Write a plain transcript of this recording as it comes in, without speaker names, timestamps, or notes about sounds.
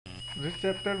This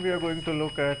chapter we are going to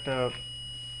look at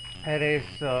arrays,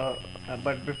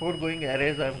 but before going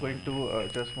arrays, I'm going to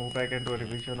just move back into a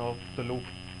revision of the loop.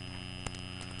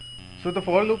 So the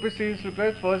for loop is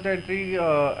requires first entry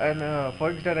and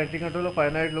first that entry control of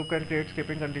finite loop can create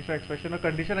skipping conditional expression. A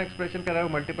condition expression can have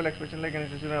multiple expression like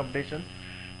initialization and updation.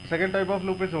 The second type of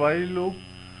loop is while loop,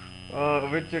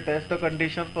 which tests the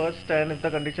condition first, and if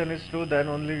the condition is true, then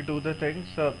only do the things.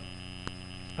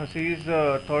 C's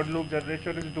third loop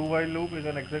generation is do while loop, is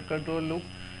an exit control loop.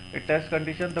 It tests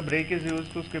condition. The break is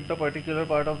used to skip the particular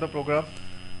part of the program.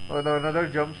 Another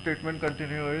jump statement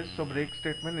continues. So break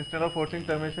statement, instead of forcing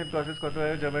termination, it causes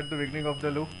control jump at the beginning of the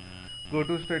loop. Go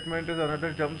to statement is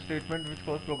another jump statement which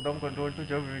causes program control to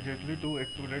jump immediately to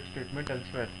excluded statement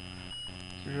elsewhere.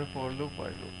 So you have for loop, while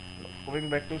loop. Going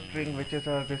back to string, which is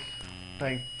this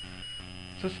time.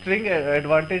 So string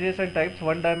advantages and types: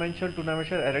 one dimension, two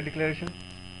dimension array declaration,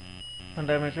 one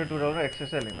dimension, two dimension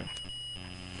access element.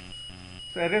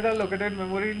 So arrays are located in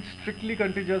memory in strictly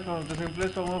contiguous form. The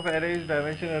simplest form of array is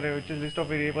dimension array, which is list of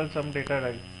variables, some data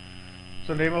type.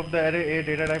 So name of the array A,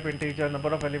 data type integer,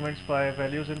 number of elements 5,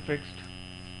 values in fixed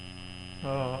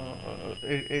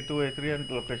A2, A3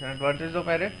 and location. Advantages of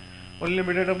array: only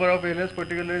limited number of alias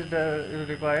particular is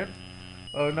required.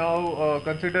 Now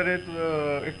consider it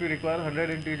if we require 100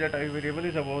 integer type variable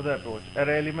is above the approach.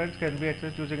 Array elements can be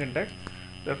accessed using index,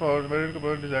 therefore organized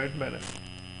component designed manner.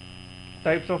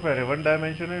 Types of array: one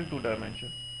dimension and two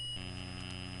dimension.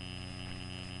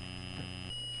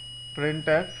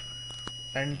 Printf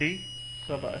and D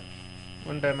sub I,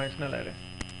 one dimensional array.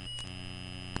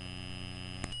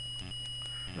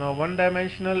 Now one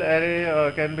dimensional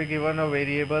array can be given a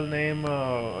variable name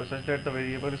such that the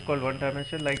variable is called one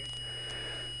dimension, like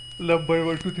number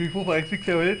 1 2 3 4 5 6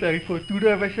 7 8 9. For two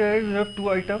dimensional arrays you have two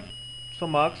items, so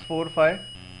marks 4 5.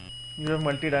 You have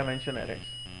multi-dimension arrays.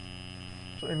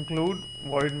 So include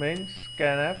void main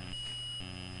scanf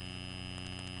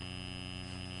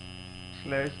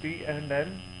 /d and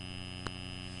then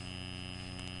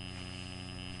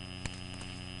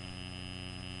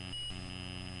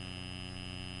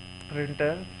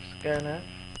printf scanf and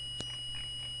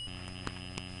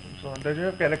so on. Then you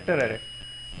have character array.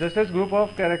 Just as group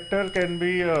of character can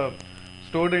be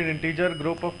stored in integer,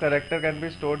 group of character can be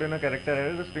stored in a character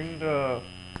array. The string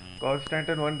constant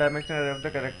and one dimensional array of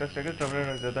the character string is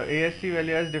terminated. The ASC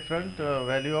value has different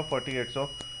value of 48. So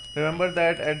remember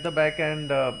that at the back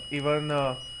end even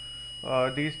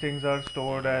these things are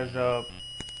stored as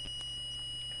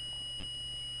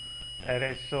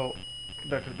arrays. So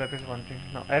that is one thing.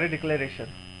 Now array declaration.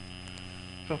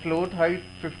 So float height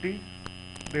 50,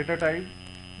 data type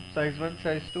size 1,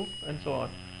 size 2 and so on.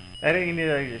 Array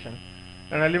initialization.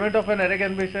 An element of an array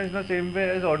can be initialized in the same way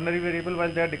as ordinary variable while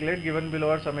they are declared. Given below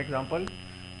are some example: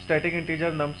 static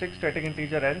integer num6, static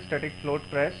integer n, static float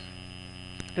press.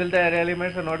 Till the array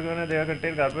elements are not given and they are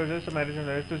contained garbage, so marriage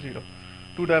is to 0.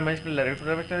 Two dimensional array. Two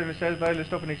dimensional initialized by a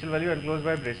list of initial value enclosed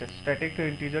by braces. Static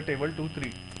integer table 2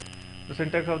 3. The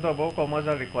syntax of the above commas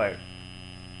are required.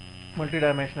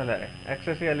 Multi-dimensional array.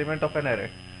 Access the element of an array.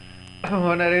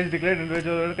 One array is declared.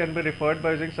 Individual array can be referred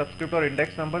by using subscript or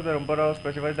index number. The number of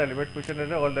specifies the element position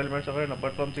array. All the elements of a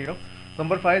number from 0.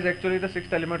 Number 5 is actually the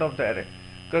sixth element of the array.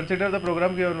 Consider the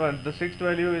program given once. The sixth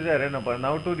value is array number.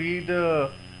 Now to read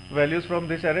values from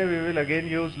this array, we will again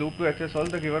use loop to access all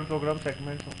the given program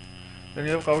segments. Then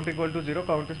you have count equal to 0,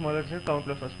 count is smaller than count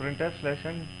plus plus. Printf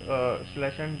 /n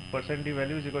 %d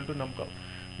value is equal to num count.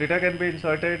 Data can be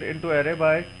inserted into array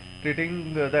by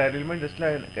treating the element just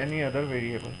like any other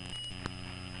variable.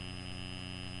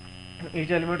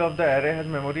 Each element of the array has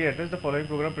memory address. The following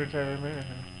program prints element.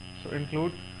 So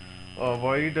include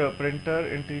void printer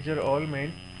integer all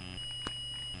main.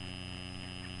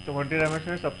 So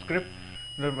multi-dimensional subscript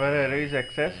where array is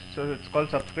accessed, so it's called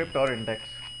subscript or index.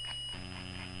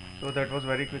 So that was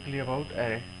very quickly about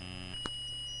array.